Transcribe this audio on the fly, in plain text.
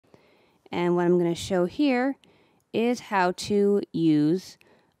And what I'm going to show here is how to use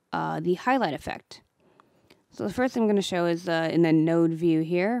the highlight effect. So the first thing I'm going to show is in the node view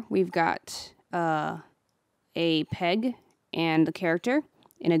here, we've got a peg and the character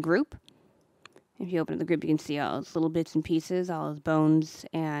in a group. If you open up the group, you can see all his little bits and pieces, all his bones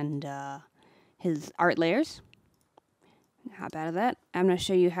and his art layers. Hop out of that. I'm going to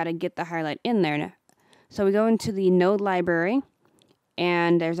show you how to get the highlight in there now. So we go into the node library,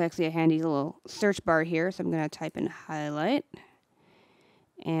 and there's actually a handy little search bar here. So I'm going to type in highlight,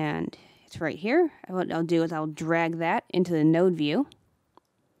 and it's right here. What I'll do is I'll drag that into the node view.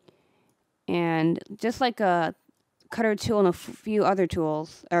 And just like a cutter tool and a few other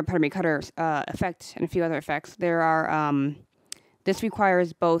tools, or pardon me, cutter effect and a few other effects, there are, this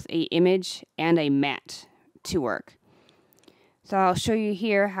requires both a image and a matte to work. So I'll show you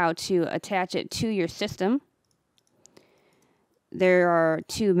here how to attach it to your system. There are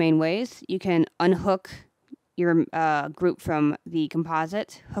two main ways. You can unhook your group from the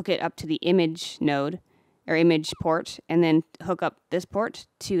composite, hook it up to the image node, or image port, and then hook up this port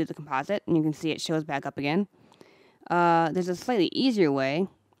to the composite, and you can see it shows back up again. There's a slightly easier way,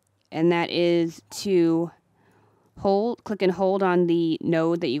 and that is to click and hold on the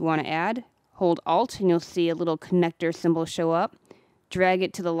node that you want to add. Hold Alt, and you'll see a little connector symbol show up. Drag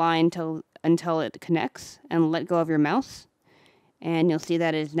it to the line until it connects, and let go of your mouse, and you'll see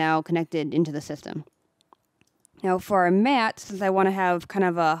that it is now connected into the system. Now for a matte, since I want to have kind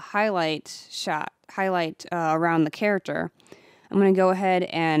of a highlight around the character, I'm going to go ahead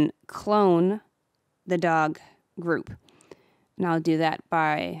and clone the dog group. And I'll do that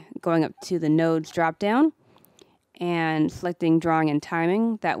by going up to the nodes drop down and selecting drawing and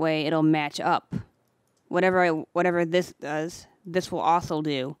timing. That way it'll match up. Whatever this does, this will also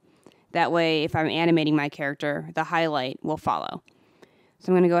do. That way if I'm animating my character, the highlight will follow.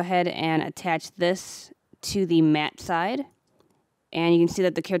 So I'm going to go ahead and attach this to the matte side. And you can see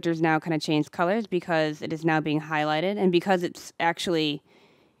that the character is now kind of changed colors because it is now being highlighted. And because it's actually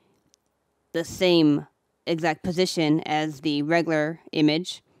the same exact position as the regular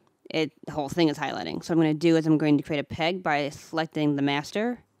image, the whole thing is highlighting. So what I'm going to do is I'm going to create a peg by selecting the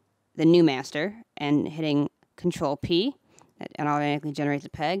master, the new master, and hitting Control P. It automatically generates a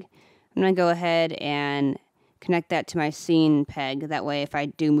peg. I'm going to go ahead and connect that to my scene peg. That way if I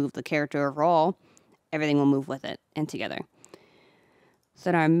do move the character overall, everything will move with it and together. So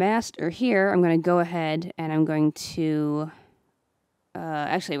in our master here, I'm going to go ahead and I'm going to,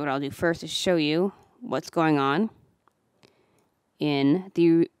 actually what I'll do first is show you what's going on in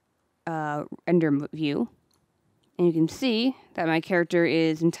the render view. And you can see that my character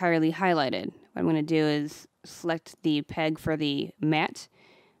is entirely highlighted. What I'm going to do is select the peg for the matte.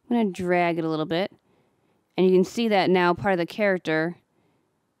 I'm going to drag it a little bit. And you can see that now part of the character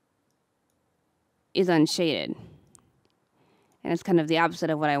is unshaded. And it's kind of the opposite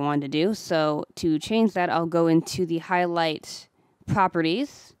of what I wanted to do. So to change that, I'll go into the highlight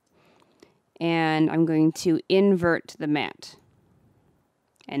properties, and I'm going to invert the matte.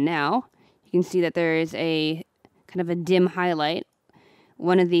 And now you can see that there is a kind of a dim highlight.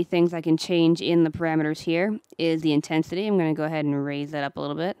 One of the things I can change in the parameters here is the intensity. I'm going to go ahead and raise that up a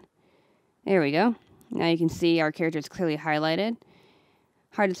little bit. There we go. Now you can see our character is clearly highlighted.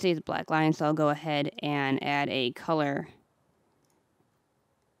 Hard to see the black line, so I'll go ahead and add a color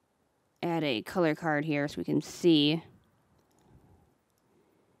card here so we can see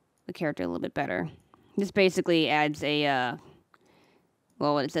the character a little bit better. This basically adds a,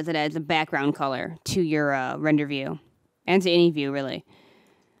 well, what it says, it adds a background color to your render view, and to any view, really,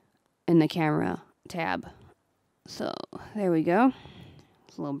 in the camera tab. So, there we go.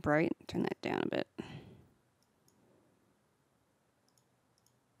 It's a little bright. Turn that down a bit.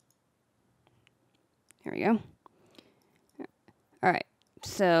 There we go. Alright,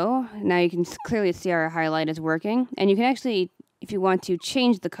 so now you can clearly see our highlight is working. And you can actually, if you want to,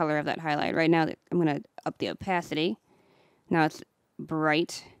 change the color of that highlight. Right now, I'm going to up the opacity. Now it's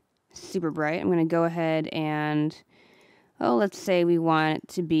bright, super bright. I'm going to go ahead and, let's say we want it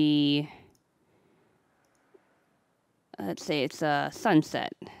to be, let's say it's a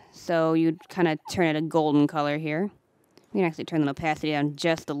sunset. So you'd kind of turn it a golden color here. You can actually turn the opacity down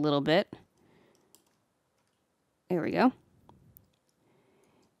just a little bit. There we go.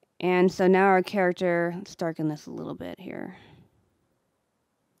 And so now our character, let's darken this a little bit here.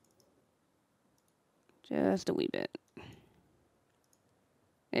 Just a wee bit.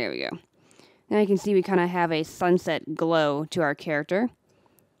 There we go. Now you can see we kind of have a sunset glow to our character.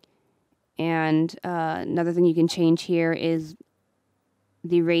 And another thing you can change here is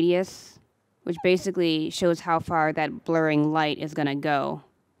the radius, which basically shows how far that blurring light is going to go.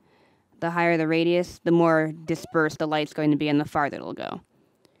 the higher the radius, the more dispersed the light's going to be and the farther it'll go.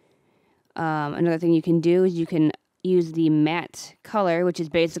 Another thing you can do is you can use the matte color, which is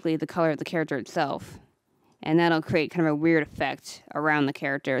basically the color of the character itself. And that'll create kind of a weird effect around the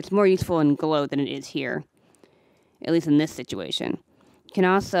character. It's more useful in glow than it is here, at least in this situation. You can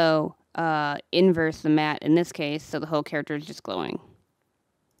also inverse the matte in this case, so the whole character is just glowing.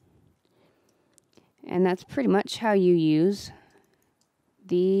 And that's pretty much how you use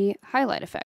the highlight effect.